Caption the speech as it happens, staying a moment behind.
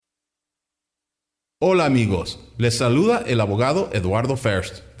Hola amigos, les saluda el abogado Eduardo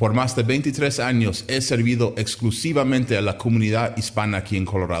First. Por más de 23 años he servido exclusivamente a la comunidad hispana aquí en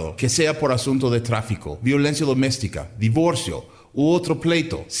Colorado. Que sea por asunto de tráfico, violencia doméstica, divorcio u otro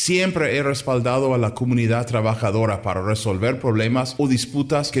pleito, siempre he respaldado a la comunidad trabajadora para resolver problemas o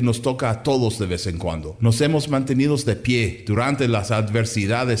disputas que nos toca a todos de vez en cuando. Nos hemos mantenido de pie durante las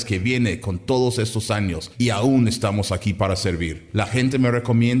adversidades que viene con todos estos años y aún estamos aquí para servir. La gente me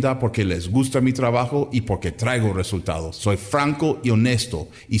recomienda porque les gusta mi trabajo y porque traigo resultados. Soy franco y honesto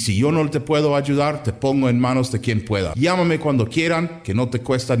y si yo no te puedo ayudar, te pongo en manos de quien pueda. Llámame cuando quieran, que no te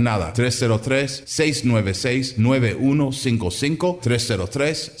cuesta nada. 303-696-9155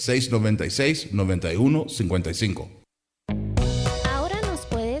 303-696-9155. Ahora nos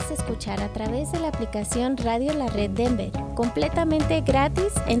puedes escuchar a través de la aplicación Radio La Red Denver, completamente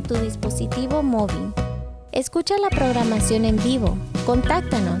gratis en tu dispositivo móvil. Escucha la programación en vivo,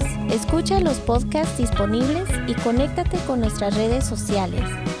 contáctanos, escucha los podcasts disponibles y conéctate con nuestras redes sociales.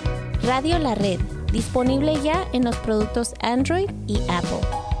 Radio La Red, disponible ya en los productos Android y Apple.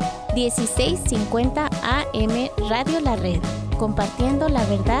 1650 AM Radio La Red, compartiendo la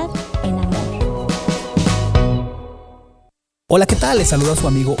verdad en amor. Hola, ¿qué tal? Les saluda a su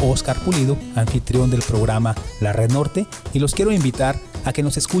amigo Oscar Pulido, anfitrión del programa La Red Norte, y los quiero invitar a que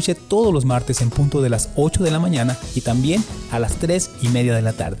nos escuche todos los martes en punto de las 8 de la mañana y también a las 3:30 de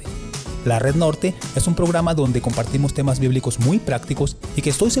la tarde. La Red Norte es un programa donde compartimos temas bíblicos muy prácticos y que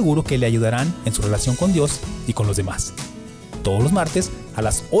estoy seguro que le ayudarán en su relación con Dios y con los demás. Todos los martes a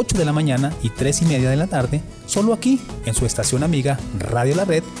las 8 de la mañana y 3:30 de la tarde, solo aquí en su estación amiga Radio La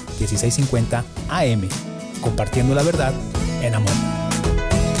Red 1650 AM, compartiendo la verdad en amor.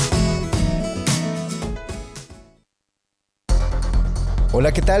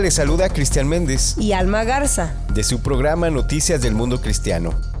 Hola, ¿qué tal? Les saluda Cristian Méndez y Alma Garza de su programa Noticias del Mundo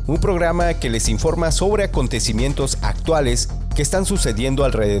Cristiano, un programa que les informa sobre acontecimientos actuales que están sucediendo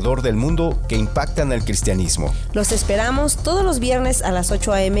alrededor del mundo que impactan al cristianismo. Los esperamos todos los viernes a las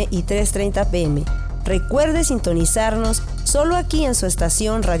 8 a.m. y 3:30 p.m. Recuerde sintonizarnos solo aquí en su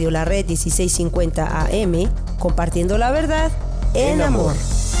estación Radio La Red 1650 AM, compartiendo la verdad en amor.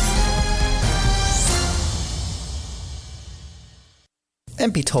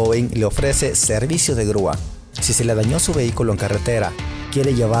 MP Towing le ofrece servicio de grúa. Si se le dañó su vehículo en carretera,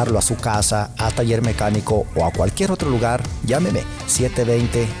 quiere llevarlo a su casa, a taller mecánico o a cualquier otro lugar, llámeme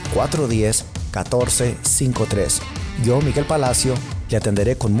 720-410-1453. Yo, Miguel Palacio, le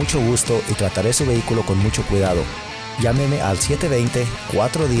atenderé con mucho gusto y trataré su vehículo con mucho cuidado. Llámeme al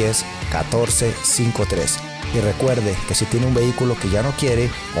 720-410-1453. Y recuerde que si tiene un vehículo que ya no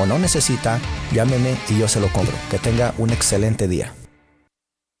quiere o no necesita, llámeme y yo se lo compro. Que tenga un excelente día.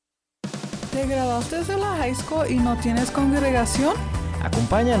 ¿Te graduaste de la high school y no tienes congregación?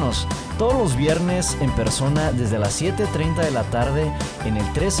 Acompáñanos todos los viernes en persona desde las 7:30 de la tarde en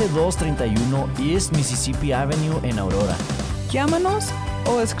el 13231 East Mississippi Avenue en Aurora. Llámanos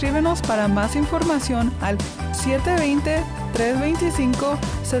o escríbenos para más información al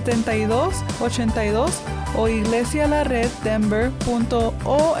 720-325-7282 o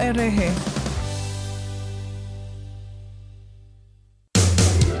iglesialareddenver.org.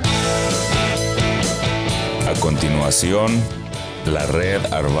 A continuación, La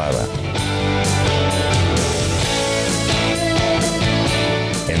Red Arvada.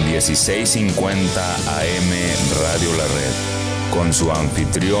 En 1650 AM Radio La Red, con su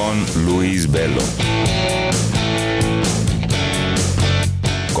anfitrión Luis Velo.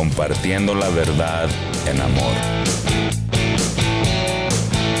 Compartiendo la verdad en amor.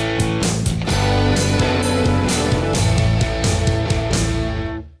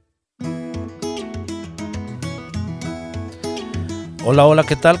 Hola, hola,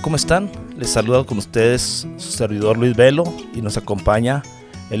 ¿qué tal? ¿Cómo están? Les saluda con ustedes su servidor Luis Velo y nos acompaña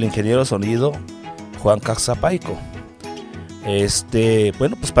el ingeniero de sonido Juan Caxapaico.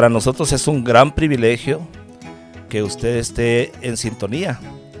 Bueno, pues para nosotros es un gran privilegio que usted esté en sintonía,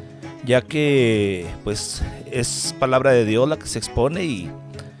 ya que pues es palabra de Dios la que se expone y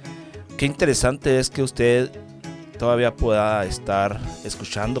qué interesante es que usted todavía pueda estar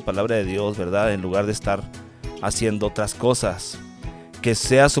escuchando palabra de Dios, ¿verdad? En lugar de estar haciendo otras cosas. Que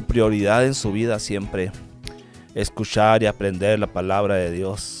sea su prioridad en su vida siempre escuchar y aprender la palabra de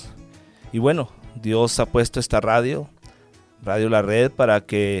Dios. Y bueno, Dios ha puesto esta Radio La Red, para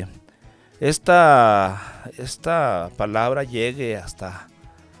que esta palabra llegue hasta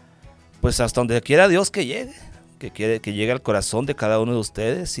donde quiera Dios que llegue, que llegue al corazón de cada uno de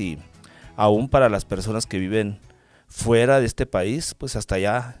ustedes, y aún para las personas que viven fuera de este país, pues hasta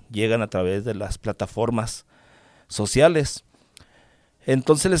allá llegan a través de las plataformas sociales.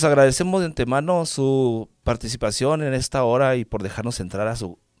 Entonces les agradecemos de antemano su participación en esta hora y por dejarnos entrar a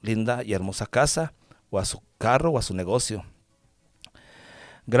su linda y hermosa casa, o a su carro, o a su negocio.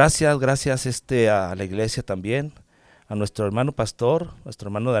 Gracias a la iglesia también, a nuestro hermano pastor, nuestro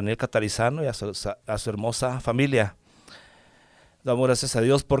hermano Daniel Catarizano y a su hermosa familia. Damos gracias a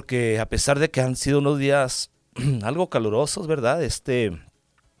Dios porque a pesar de que han sido unos días algo calurosos, ¿verdad?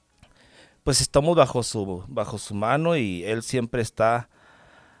 Pues estamos bajo su mano y Él siempre está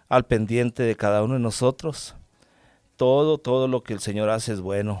al pendiente de cada uno de nosotros. Todo lo que el Señor hace es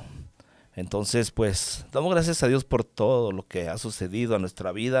bueno. Entonces, pues, damos gracias a Dios por todo lo que ha sucedido a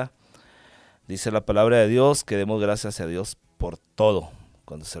nuestra vida. Dice la palabra de Dios que demos gracias a Dios por todo.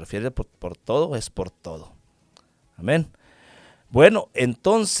 Cuando se refiere por todo, es por todo. Amén. Bueno,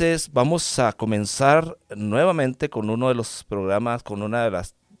 entonces vamos a comenzar nuevamente con uno de los programas, con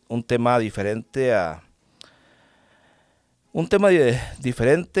un tema diferente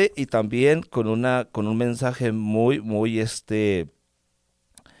y también con un mensaje muy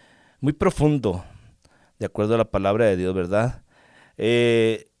profundo, de acuerdo a la palabra de Dios, ¿verdad?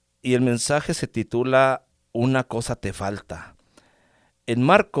 Y el mensaje se titula Una cosa te falta. En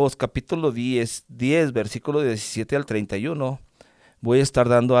Marcos capítulo 10, versículo 17 al 31, voy a estar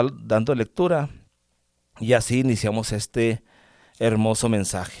dando lectura y así iniciamos este hermoso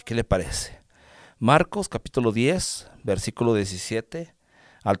mensaje. ¿Qué le parece? Marcos capítulo 10, versículo 17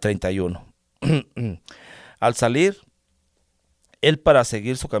 al 31. Al salir él para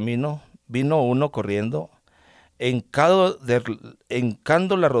seguir su camino, vino uno corriendo, hincando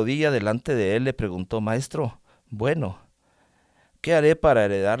la rodilla delante de él, le preguntó: Maestro, bueno, ¿qué haré para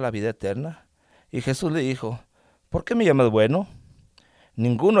heredar la vida eterna? Y Jesús le dijo: ¿por qué me llamas bueno?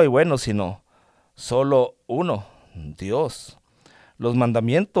 Ninguno hay bueno sino solo uno, Dios. Los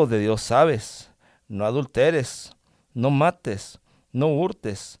mandamientos de Dios sabes: no adulteres, no mates, no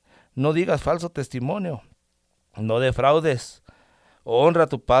hurtes, no digas falso testimonio, no defraudes, honra a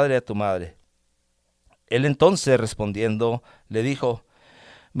tu padre y a tu madre. Él entonces respondiendo le dijo: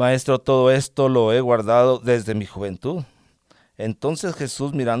 Maestro, todo esto lo he guardado desde mi juventud. Entonces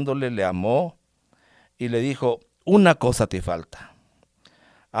Jesús mirándole le amó y le dijo: una cosa te falta.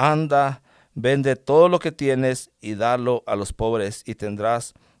 Anda, vende todo lo que tienes y dalo a los pobres y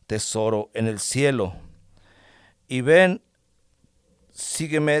tendrás tesoro en el cielo. Y ven,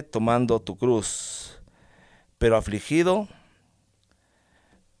 sígueme tomando tu cruz. Pero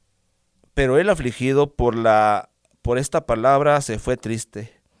él afligido por esta palabra se fue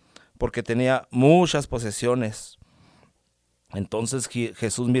triste, porque tenía muchas posesiones. Entonces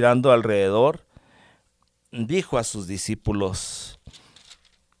Jesús, mirando alrededor, dijo a sus discípulos,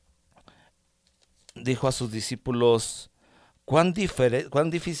 cuán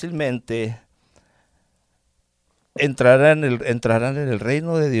difícilmente entrarán en el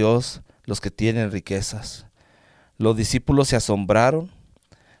reino de Dios los que tienen riquezas. Los discípulos se asombraron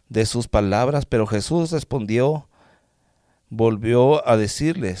de sus palabras, pero Jesús volvió a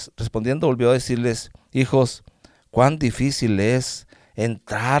decirles, hijos, cuán difícil es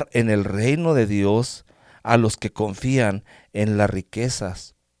entrar en el reino de Dios a los que confían en las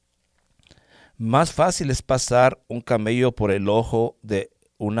riquezas. Más fácil es pasar un camello por el ojo de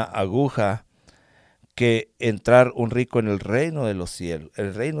una aguja que entrar un rico en el reino de los cielos,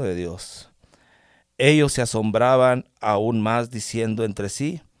 el reino de Dios. Ellos se asombraban aún más, diciendo entre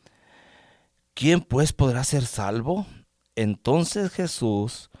sí: ¿quién pues podrá ser salvo? Entonces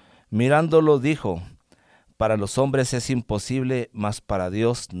Jesús, mirándolo, dijo: para los hombres es imposible, mas para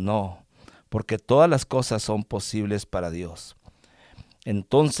Dios no, porque todas las cosas son posibles para Dios.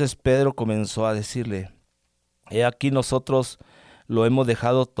 Entonces Pedro comenzó a decirle: he aquí, nosotros lo hemos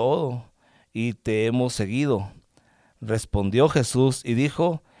dejado todo y te hemos seguido. Respondió Jesús y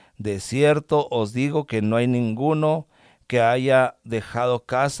dijo: de cierto os digo que no hay ninguno que haya dejado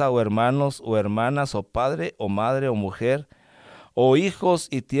casa o hermanos o hermanas o padre o madre o mujer o hijos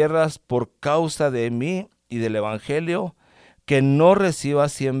y tierras por causa de mí y del evangelio, que no reciba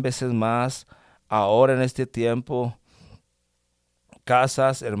 100 veces más ahora en este tiempo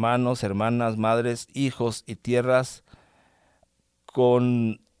casas, hermanos, hermanas, madres, hijos y tierras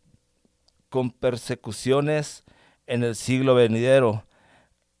con persecuciones en el siglo venidero,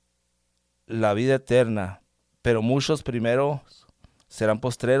 la vida eterna. Pero muchos primeros serán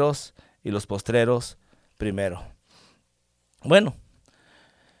postreros y los postreros primero. Bueno,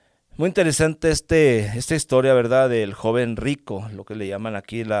 muy interesante esta historia, ¿verdad? Del joven rico, lo que le llaman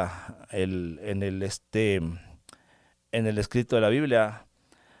aquí en el escrito de la Biblia.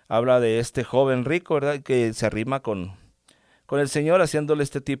 Habla de este joven rico, ¿verdad? Que se arrima con el Señor haciéndole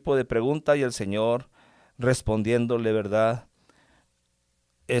este tipo de pregunta y el Señor respondiéndole, ¿verdad?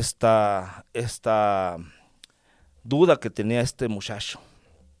 esta duda que tenía este muchacho.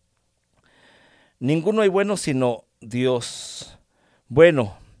 Ninguno hay bueno sino Dios.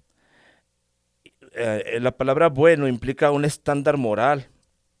 Bueno, la palabra bueno implica un estándar moral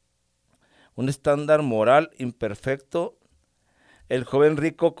imperfecto. El joven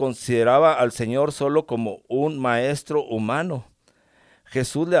rico consideraba al Señor solo como un maestro humano.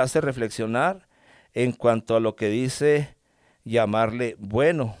 Jesús le hace reflexionar en cuanto a lo que dice llamarle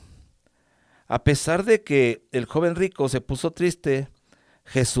bueno. A pesar de que el joven rico se puso triste,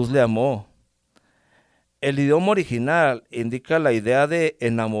 Jesús le amó. El idioma original indica la idea de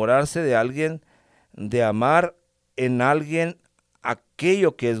enamorarse de alguien, de amar en alguien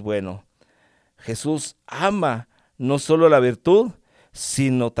aquello que es bueno. Jesús ama no solo la virtud,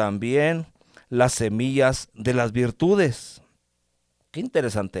 sino también las semillas de las virtudes. Qué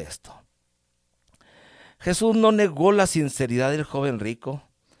interesante esto. Jesús no negó la sinceridad del joven rico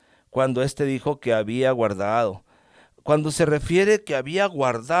cuando éste dijo que había guardado. Cuando se refiere que había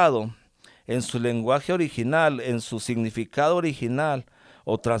guardado, en su lenguaje original, en su significado original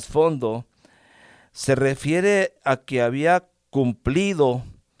o trasfondo, se refiere a que había cumplido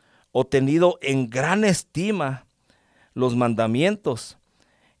o tenido en gran estima los mandamientos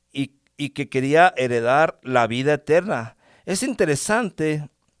y que quería heredar la vida eterna. Es interesante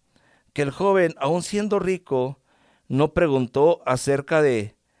que el joven, aun siendo rico, no preguntó acerca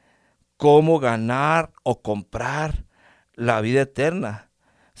de cómo ganar o comprar la vida eterna,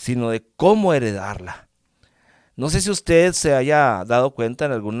 sino de cómo heredarla. No sé si usted se haya dado cuenta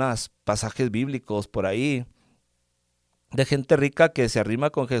en algunos pasajes bíblicos por ahí, de gente rica que se arrima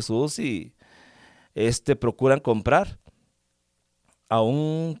con Jesús y procuran comprar.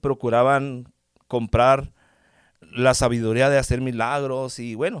 Aún procuraban comprar la sabiduría de hacer milagros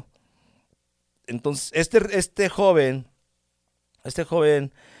y bueno. Entonces este joven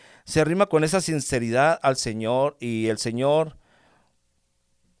se arrima con esa sinceridad al Señor y el Señor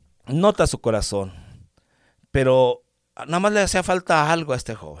nota su corazón. Pero nada más le hacía falta algo a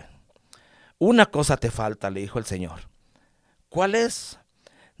este joven. Una cosa te falta, le dijo el Señor. ¿Cuál es?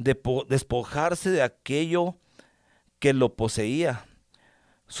 Despojarse de aquello que lo poseía.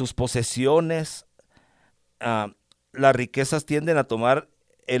 Sus posesiones, las riquezas tienden a tomar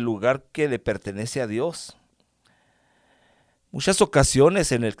el lugar que le pertenece a Dios. Muchas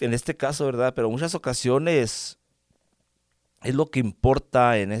ocasiones, en este caso, ¿verdad? Pero muchas ocasiones es lo que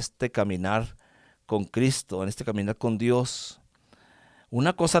importa en este caminar con Cristo, en este caminar con Dios.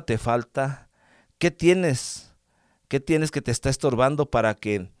 Una cosa te falta. ¿Qué tienes? ¿Qué tienes que te está estorbando para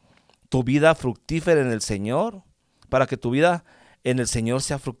que tu vida fructífera en el Señor? Para que tu vida en el Señor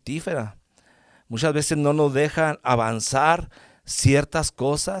sea fructífera. Muchas veces no nos dejan avanzar ciertas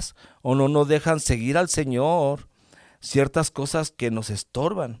cosas o no nos dejan seguir al Señor ciertas cosas que nos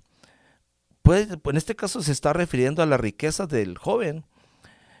estorban. Pues, en este caso se está refiriendo a las riquezas del joven.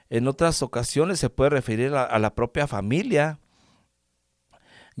 En otras ocasiones se puede referir a la propia familia.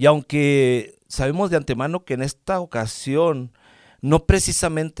 Y aunque sabemos de antemano que en esta ocasión no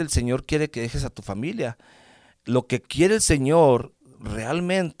precisamente el Señor quiere que dejes a tu familia, lo que quiere el Señor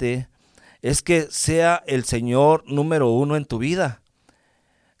realmente es que sea el Señor número uno en tu vida.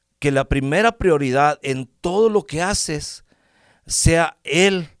 Que la primera prioridad en todo lo que haces sea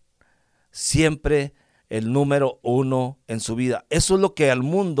Él siempre el número uno en su vida. Eso es lo que al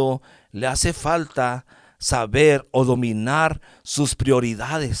mundo le hace falta saber o dominar sus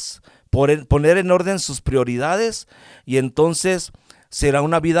prioridades. Poner en orden sus prioridades y entonces será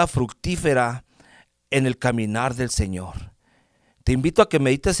una vida fructífera en el caminar del Señor. Te invito a que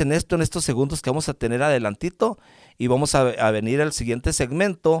medites en esto en estos segundos que vamos a tener adelantito y vamos a venir al siguiente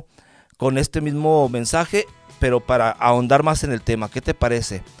segmento con este mismo mensaje, pero para ahondar más en el tema. ¿Qué te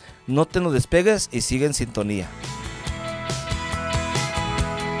parece? No te nos despegues y sigue en sintonía.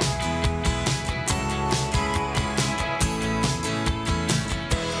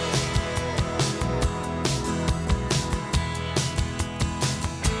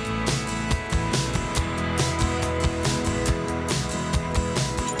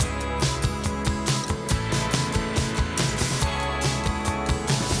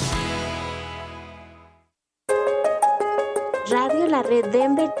 Radio La Red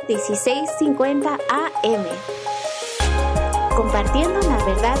Denver 1650 AM. Compartiendo la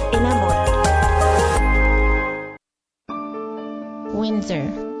verdad en amor.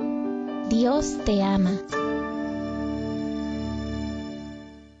 Windsor. Dios te ama.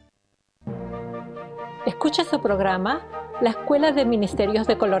 Escucha su programa La Escuela de Ministerios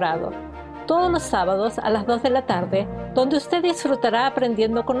de Colorado, todos los sábados a las 2 de la tarde, donde usted disfrutará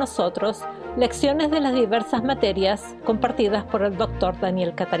aprendiendo con nosotros lecciones de las diversas materias compartidas por el Dr.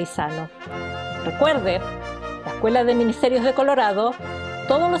 Daniel Catarizano. Recuerde, la Escuela de Ministerios de Colorado,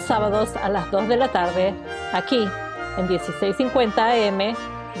 todos los sábados a las 2 de la tarde, aquí en 1650 AM,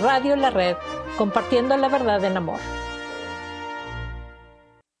 Radio La Red, compartiendo la verdad en amor.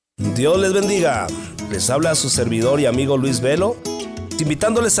 Dios les bendiga. Les habla su servidor y amigo Luis Velo,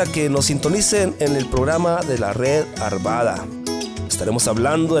 invitándoles a que nos sintonicen en el programa de la Red Arvada. Estaremos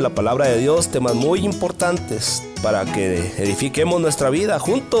hablando de la palabra de Dios, temas muy importantes para que edifiquemos nuestra vida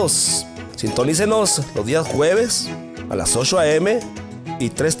juntos. Sintonícenos los días jueves a las 8 a.m. y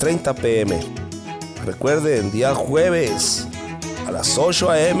 3:30 p.m. Recuerden, día jueves a las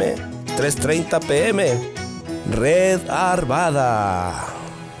 8 a.m., 3:30 p.m. Red Arvada.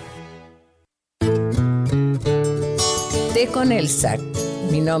 Té con Elsa.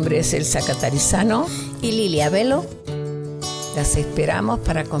 Mi nombre es Elsa Catarizano y Lilia Velo. Las esperamos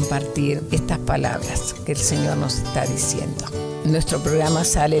para compartir estas palabras que el Señor nos está diciendo. Nuestro programa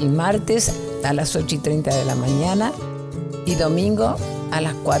sale el martes a las 8:30 de la mañana y domingo a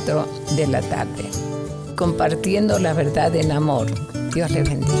las 4 de la tarde. Compartiendo la verdad en amor. Dios les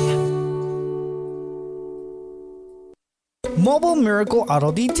bendiga. Mobile Miracle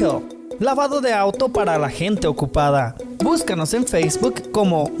Auto Detail. Lavado de auto para la gente ocupada. Búscanos en Facebook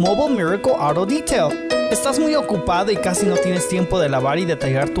como Mobile Miracle Auto Detail. ¿Estás muy ocupado y casi no tienes tiempo de lavar y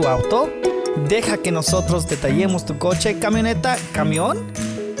detallar tu auto? Deja que nosotros detallemos tu coche, camioneta, camión.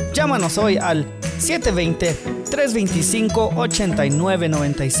 Llámanos hoy al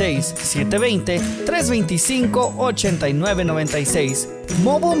 720-325-8996. 720-325-8996.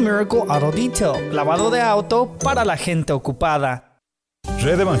 Mobile Miracle Auto Detail. Lavado de auto para la gente ocupada.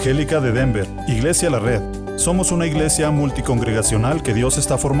 Red Evangélica de Denver, Iglesia La Red. Somos una iglesia multicongregacional que Dios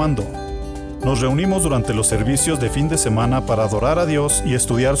está formando. Nos reunimos durante los servicios de fin de semana para adorar a Dios y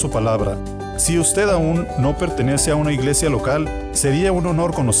estudiar su palabra. Si usted aún no pertenece a una iglesia local, sería un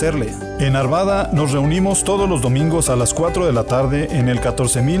honor conocerle. En Arvada nos reunimos todos los domingos a las 4 de la tarde en el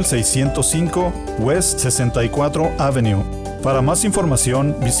 14605 West 64 Avenue. Para más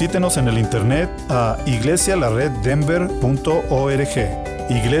información, visítenos en el internet a iglesialareddenver.org.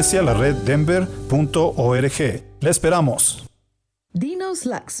 iglesialareddenver.org. ¡Le esperamos! Dino's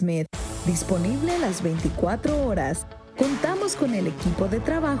Locksmith, disponible las 24 horas. Contamos con el equipo de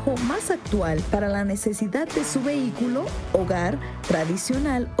trabajo más actual para la necesidad de su vehículo, hogar,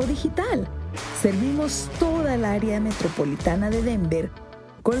 tradicional o digital. Servimos toda el área metropolitana de Denver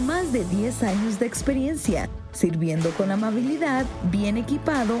con más de 10 años de experiencia, sirviendo con amabilidad, bien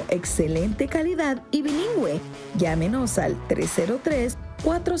equipado, excelente calidad y bilingüe. Llámenos al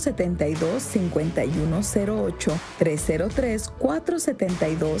 303-472-5108,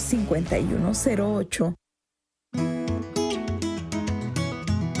 303-472-5108.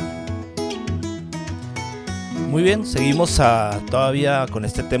 Muy bien, seguimos todavía con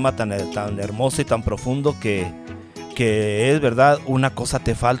este tema tan hermoso y tan profundo que es verdad, una cosa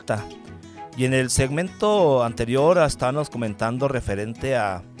te falta. Y en el segmento anterior estábamos comentando referente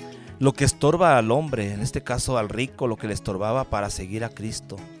a lo que estorba al hombre, en este caso al rico, lo que le estorbaba para seguir a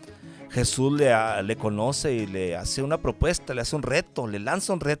Cristo. Jesús le conoce y le hace una propuesta, le hace un reto, le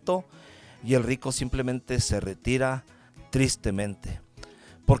lanza un reto y el rico simplemente se retira tristemente.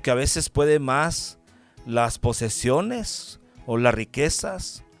 Porque a veces puede más las posesiones o las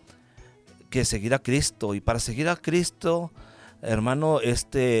riquezas que seguir a Cristo. Y para seguir a Cristo, hermano,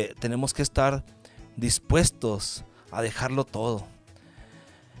 tenemos que estar dispuestos a dejarlo todo.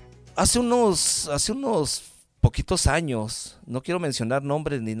 Hace unos poquitos años, no quiero mencionar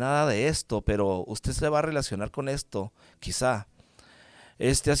nombres ni nada de esto, pero usted se va a relacionar con esto, quizá.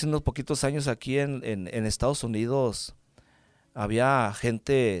 Hace unos poquitos años aquí en Estados Unidos había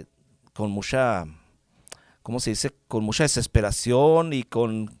gente con mucha, ¿cómo se dice? Con mucha desesperación y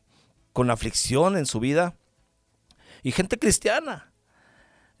con aflicción en su vida, y gente cristiana.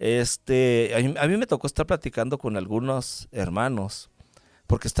 A mí me tocó estar platicando con algunos hermanos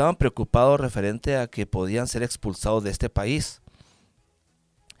porque estaban preocupados referente a que podían ser expulsados de este país.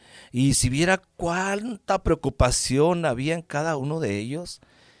 Y si viera cuánta preocupación había en cada uno de ellos,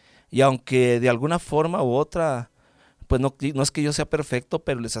 y aunque de alguna forma u otra, pues no es que yo sea perfecto,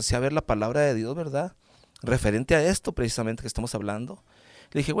 pero les hacía ver la palabra de Dios, ¿verdad? Referente a esto precisamente que estamos hablando.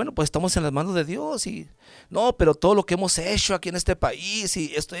 Le dije, bueno, pues estamos en las manos de Dios y no, pero todo lo que hemos hecho aquí en este país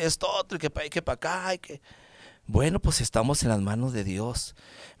y esto y esto otro y que para acá y que... Bueno, pues estamos en las manos de Dios.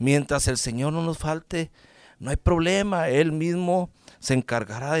 Mientras el Señor no nos falte, no hay problema. Él mismo se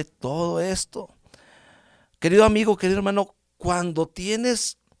encargará de todo esto. Querido amigo, querido hermano, cuando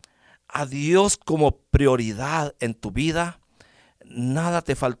tienes a Dios como prioridad en tu vida, nada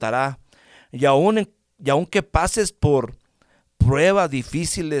te faltará. Y aunque pases por pruebas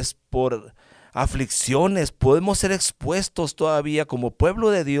difíciles, por aflicciones, podemos ser expuestos todavía como pueblo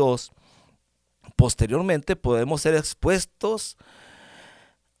de Dios. Posteriormente podemos ser expuestos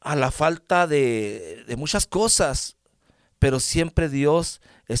a la falta de muchas cosas, pero siempre Dios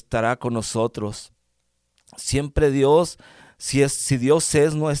estará con nosotros. Siempre Dios, si Dios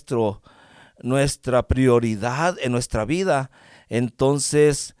es nuestra prioridad en nuestra vida,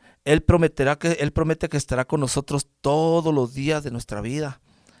 entonces Él promete que estará con nosotros todos los días de nuestra vida.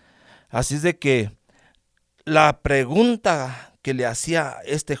 Así es de que la pregunta que le hacía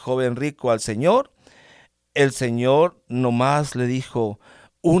este joven rico al Señor, el Señor nomás le dijo: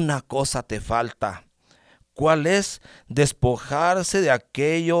 una cosa te falta. ¿Cuál es? Despojarse de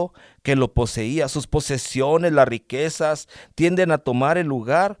aquello que lo poseía. Sus posesiones, las riquezas, tienden a tomar el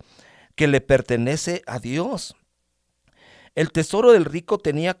lugar que le pertenece a Dios. El tesoro del rico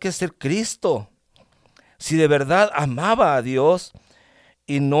tenía que ser Cristo. Si de verdad amaba a Dios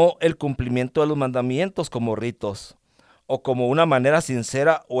y no el cumplimiento de los mandamientos como ritos o como una manera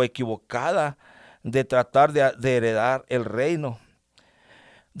sincera o equivocada de tratar de heredar el reino.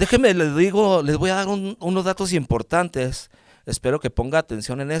 Déjenme, les voy a dar unos datos importantes. Espero que ponga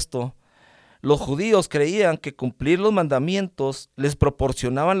atención en esto. Los judíos creían que cumplir los mandamientos les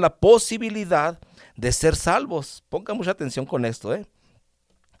proporcionaban la posibilidad de ser salvos. Ponga mucha atención con esto.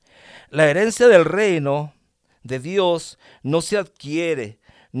 La herencia del reino de Dios no se adquiere,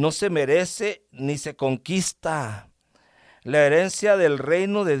 no se merece ni se conquista. La herencia del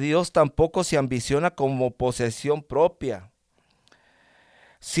reino de Dios tampoco se ambiciona como posesión propia,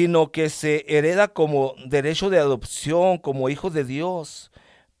 sino que se hereda como derecho de adopción, como hijos de Dios.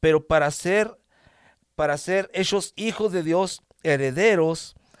 Pero para ser hechos hijos de Dios,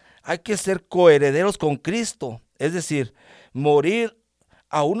 herederos, hay que ser coherederos con Cristo. Es decir, morir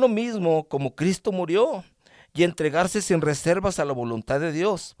a uno mismo como Cristo murió y entregarse sin reservas a la voluntad de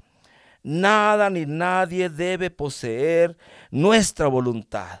Dios. Nada ni nadie debe poseer nuestra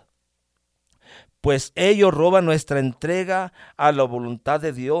voluntad, pues ello roba nuestra entrega a la voluntad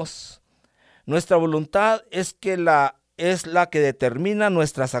de Dios. Nuestra voluntad es la que determina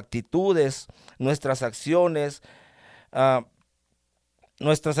nuestras actitudes, nuestras acciones.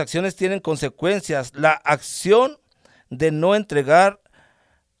 Nuestras acciones tienen consecuencias. La acción de no entregar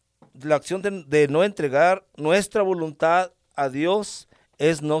nuestra voluntad a Dios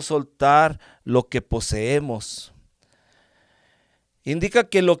es no soltar lo que poseemos. Indica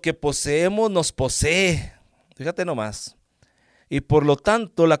que lo que poseemos nos posee. Fíjate nomás. Y por lo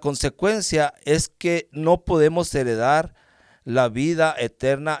tanto, la consecuencia es que no podemos heredar la vida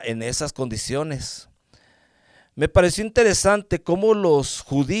eterna en esas condiciones. Me pareció interesante cómo los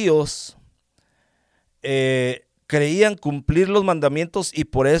judíos creían cumplir los mandamientos y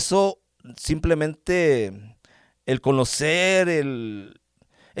por eso simplemente el conocer,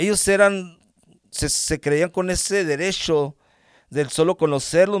 ellos se creían con ese derecho del solo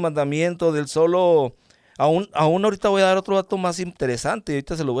conocer los mandamientos, del solo, aún ahorita voy a dar otro dato más interesante,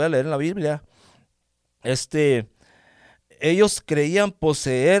 ahorita se lo voy a leer en la Biblia. Ellos creían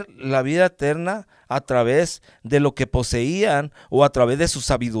poseer la vida eterna a través de lo que poseían o a través de su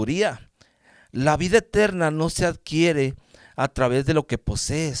sabiduría. La vida eterna no se adquiere a través de lo que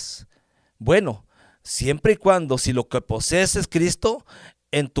posees. Bueno, siempre y cuando si lo que posees es Cristo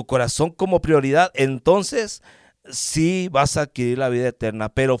en tu corazón como prioridad, entonces sí vas a adquirir la vida eterna.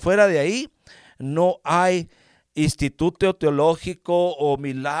 Pero fuera de ahí no hay instituto teológico o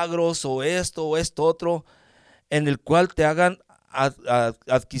milagros o esto otro en el cual te hagan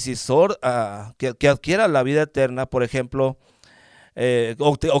adquisor, que adquiera la vida eterna, por ejemplo,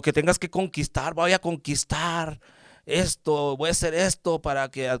 o que tengas que conquistar, voy a conquistar esto, voy a hacer esto para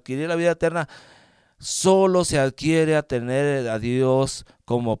que adquirir la vida eterna. Solo se adquiere a tener a Dios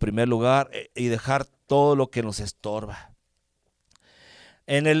como primer lugar y dejar todo lo que nos estorba.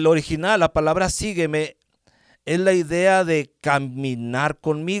 En el original, la palabra sígueme es la idea de caminar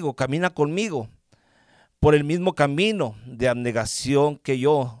conmigo, camina conmigo por el mismo camino de abnegación que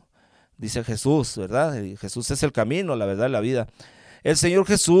yo, dice Jesús, ¿verdad? Jesús es el camino, la verdad y la vida. El Señor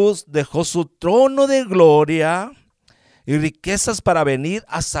Jesús dejó su trono de gloria y riquezas para venir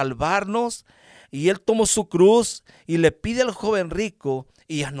a salvarnos, y Él tomó su cruz y le pide al joven rico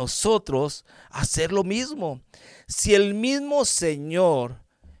y a nosotros hacer lo mismo. Si el mismo Señor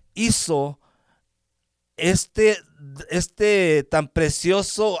hizo este tan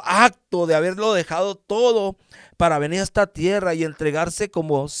precioso acto de haberlo dejado todo para venir a esta tierra y entregarse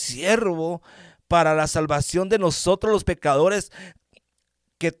como siervo para la salvación de nosotros los pecadores,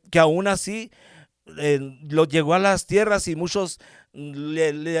 que aún así lo llegó a las tierras y muchos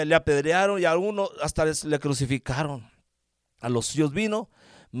le apedrearon y a algunos hasta le crucificaron. A los suyos vino,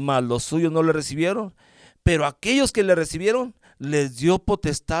 mas los suyos no le recibieron, pero aquellos que le recibieron les dio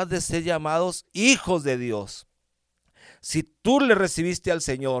potestad de ser llamados hijos de Dios. Si tú le recibiste al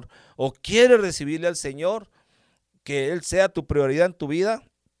Señor o quieres recibirle al Señor, que Él sea tu prioridad en tu vida,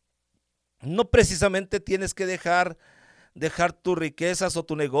 no precisamente tienes que dejar tus riquezas o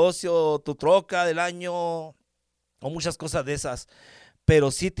tu negocio o tu troca del año o muchas cosas de esas, pero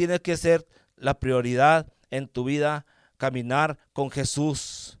sí tiene que ser la prioridad en tu vida caminar con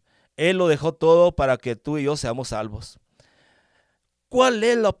Jesús. Él lo dejó todo para que tú y yo seamos salvos. ¿Cuál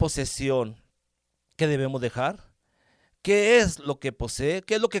es la posesión que debemos dejar? ¿Qué es lo que posee?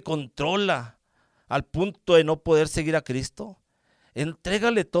 ¿Qué es lo que controla al punto de no poder seguir a Cristo?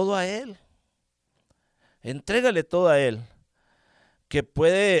 Entrégale todo a Él. Entrégale todo a Él. ¿Qué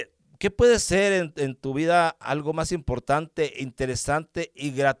puede ser en tu vida algo más importante, interesante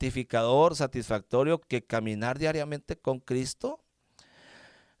y gratificador, satisfactorio que caminar diariamente con Cristo?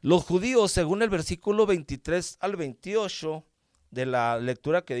 Los judíos, según el versículo 23 al 28 de la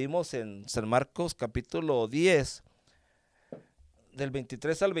lectura que dimos en San Marcos capítulo 10, del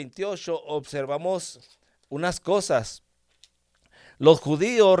 23 al 28, observamos unas cosas. Los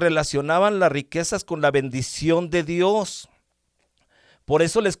judíos relacionaban las riquezas con la bendición de Dios. Por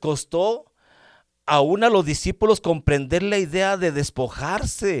eso les costó aún a los discípulos comprender la idea de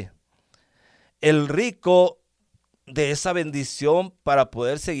despojarse el rico de esa bendición para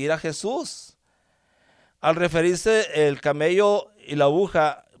poder seguir a Jesús. Al referirse el camello y la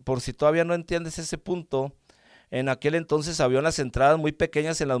aguja, por si todavía no entiendes ese punto, en aquel entonces había unas entradas muy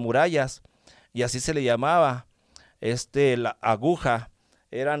pequeñas en las murallas y así se le llamaba la aguja.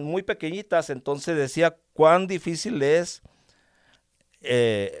 Eran muy pequeñitas, entonces decía cuán difícil es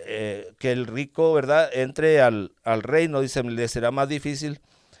que el rico, ¿verdad?, entre al reino. Dice, le será más difícil,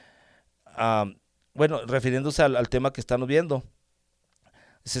 refiriéndose al tema que estamos viendo.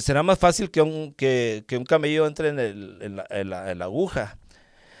 Dice, será más fácil que un camello entre en la aguja.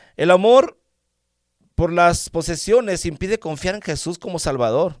 El amor por las posesiones impide confiar en Jesús como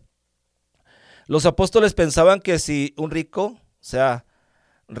Salvador. Los apóstoles pensaban que si un rico, o sea,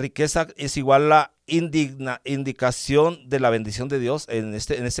 riqueza es igual a la indicación de la bendición de Dios, en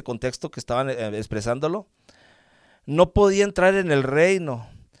este contexto que estaban expresándolo, no podía entrar en el reino,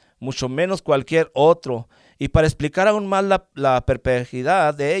 mucho menos cualquier otro. Y para explicar aún más la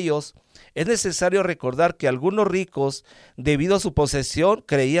perplejidad de ellos, es necesario recordar que algunos ricos, debido a su posesión,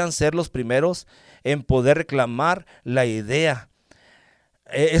 creían ser los primeros en poder reclamar la idea.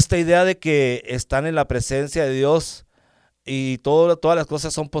 Esta idea de que están en la presencia de Dios y todas las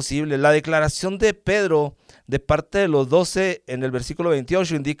cosas son posibles. La declaración de Pedro de parte de los 12 en el versículo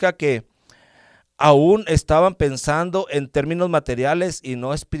 28 indica que aún estaban pensando en términos materiales y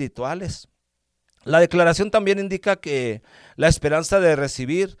no espirituales. La declaración también indica que la esperanza de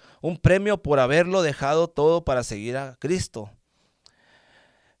recibir un premio por haberlo dejado todo para seguir a Cristo.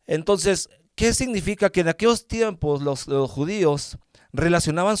 Entonces, ¿qué significa? Que en aquellos tiempos los judíos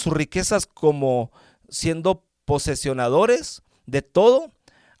relacionaban sus riquezas como siendo posesionadores de todo,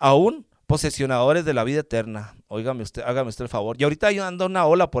 aún posesionadores de la vida eterna. Hágame usted el favor. Y ahorita anda una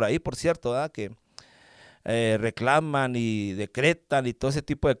ola por ahí, por cierto, ¿verdad?, que reclaman y decretan y todo ese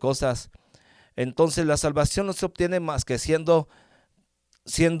tipo de cosas. Entonces la salvación no se obtiene más que siendo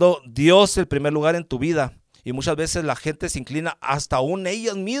Dios el primer lugar en tu vida. Y muchas veces la gente se inclina hasta aún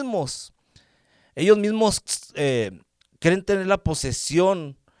ellos mismos. Ellos mismos quieren tener la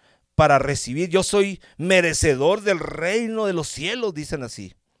posesión para recibir. Yo soy merecedor del reino de los cielos, dicen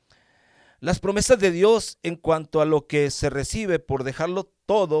así. Las promesas de Dios en cuanto a lo que se recibe por dejarlo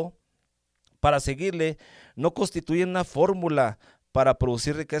todo para seguirle no constituyen una fórmula para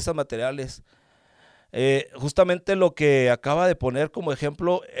producir riquezas materiales. Justamente lo que acaba de poner como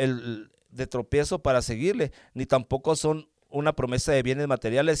ejemplo el de tropiezo para seguirle, ni tampoco son una promesa de bienes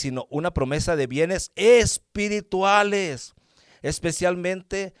materiales, sino una promesa de bienes espirituales,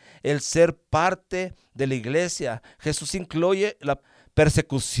 especialmente el ser parte de la iglesia. Jesús incluye la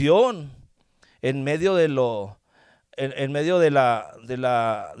persecución en medio de la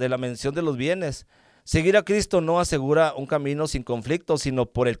mención de los bienes. Seguir a Cristo no asegura un camino sin conflicto, sino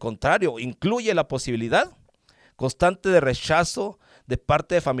por el contrario, incluye la posibilidad constante de rechazo de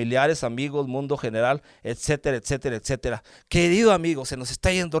parte de familiares, amigos, mundo general, etcétera, etcétera, etcétera. Querido amigo, se nos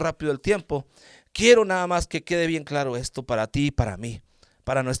está yendo rápido el tiempo. Quiero nada más que quede bien claro esto para ti y para mí,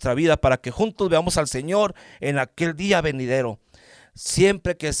 para nuestra vida, para que juntos veamos al Señor en aquel día venidero.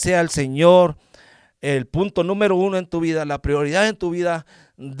 Siempre que sea el Señor el punto número uno en tu vida, la prioridad en tu vida,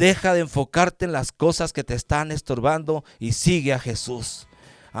 Deja de enfocarte en las cosas que te están estorbando y sigue a Jesús.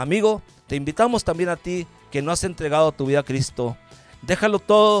 Amigo, te invitamos también a ti que no has entregado tu vida a Cristo. Déjalo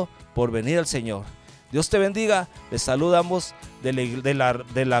todo por venir al Señor. Dios te bendiga. Les saludamos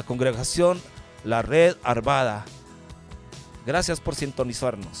de la congregación La Red Arvada. Gracias por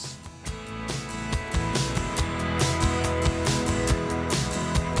sintonizarnos.